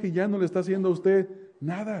mensaje ya no le está haciendo a usted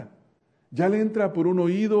nada. Ya le entra por un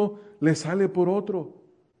oído, le sale por otro.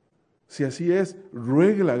 Si así es,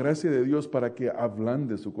 ruegue la gracia de Dios para que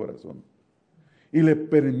ablande su corazón y le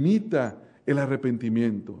permita el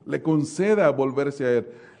arrepentimiento, le conceda volverse a Él,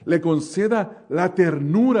 le conceda la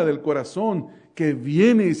ternura del corazón que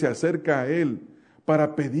viene y se acerca a Él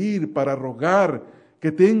para pedir, para rogar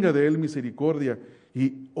que tenga de Él misericordia.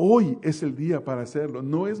 Y hoy es el día para hacerlo,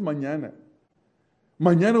 no es mañana.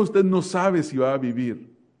 Mañana usted no sabe si va a vivir.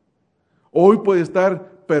 Hoy puede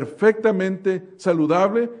estar perfectamente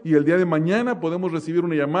saludable y el día de mañana podemos recibir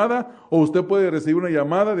una llamada, o usted puede recibir una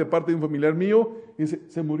llamada de parte de un familiar mío y dice,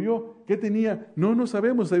 se murió. ¿Qué tenía? No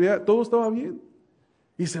sabemos, todo estaba bien.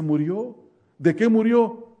 Y se murió. ¿De qué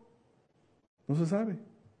murió? No se sabe.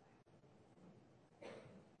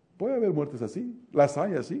 Puede haber muertes así, las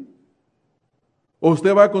hay así. O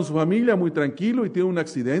usted va con su familia muy tranquilo y tiene un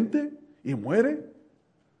accidente y muere.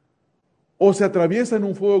 O se atraviesa en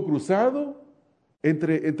un fuego cruzado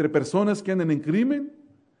entre personas que andan en crimen.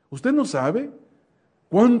 Usted no sabe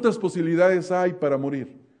cuántas posibilidades hay para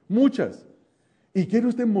morir. Muchas. ¿Y quiere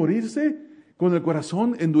usted morirse con el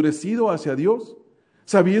corazón endurecido hacia Dios,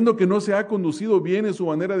 sabiendo que no se ha conducido bien en su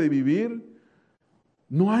manera de vivir?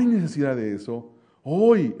 No hay necesidad de eso.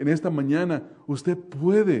 Hoy, en esta mañana, usted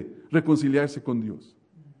puede reconciliarse con Dios.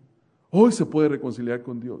 Hoy se puede reconciliar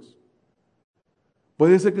con Dios.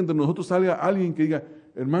 Puede ser que entre nosotros salga alguien que diga,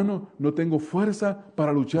 hermano, no tengo fuerza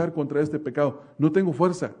para luchar contra este pecado. No tengo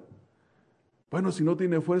fuerza. Bueno, si no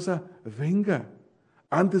tiene fuerza, venga.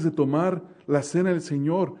 Antes de tomar la cena del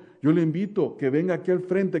Señor, yo le invito que venga aquí al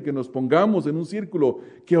frente, que nos pongamos en un círculo,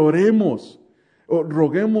 que oremos, o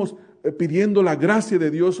roguemos pidiendo la gracia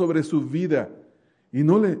de Dios sobre su vida. Y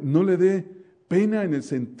no le dé pena en el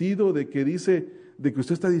sentido de que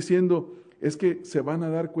usted está diciendo, es que se van a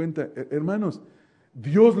dar cuenta. Hermanos,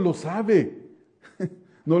 Dios lo sabe.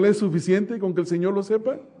 ¿No le es suficiente con que el Señor lo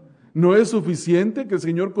sepa? ¿No es suficiente que el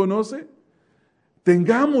Señor conoce?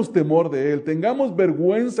 Tengamos temor de Él, tengamos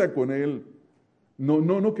vergüenza con Él.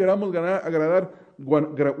 No queramos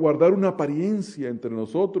guardar una apariencia entre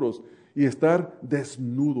nosotros y estar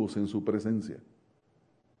desnudos en su presencia.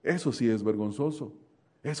 Eso sí es vergonzoso.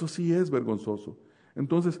 Eso sí es vergonzoso.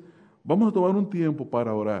 Entonces, vamos a tomar un tiempo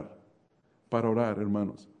para orar,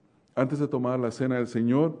 hermanos. Antes de tomar la cena del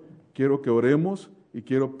Señor, quiero que oremos y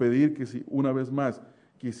quiero pedir que una vez más,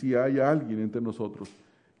 que si hay alguien entre nosotros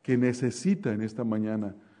que necesita en esta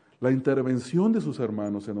mañana la intervención de sus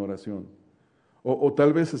hermanos en oración, o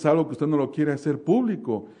tal vez es algo que usted no lo quiere hacer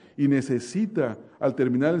público y necesita al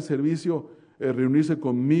terminar el servicio reunirse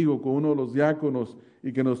conmigo, con uno de los diáconos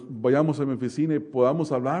y que nos vayamos a mi oficina y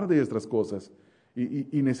podamos hablar de estas cosas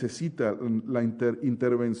y necesita la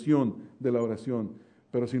intervención de la oración.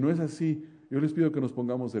 Pero si no es así, yo les pido que nos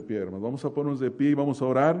pongamos de pie, hermanos. Vamos a ponernos de pie y vamos a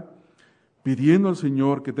orar, pidiendo al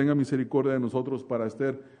Señor que tenga misericordia de nosotros para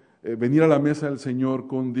venir a la mesa del Señor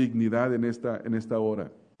con dignidad en esta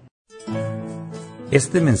hora.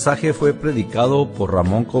 Este mensaje fue predicado por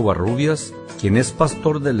Ramón Covarrubias, quien es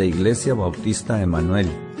pastor de la Iglesia Bautista Emanuel.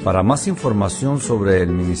 Para más información sobre el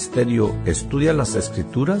ministerio Estudia las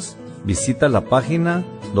Escrituras, visita la página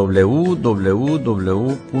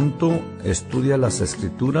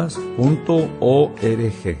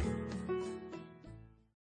www.estudialasescrituras.org.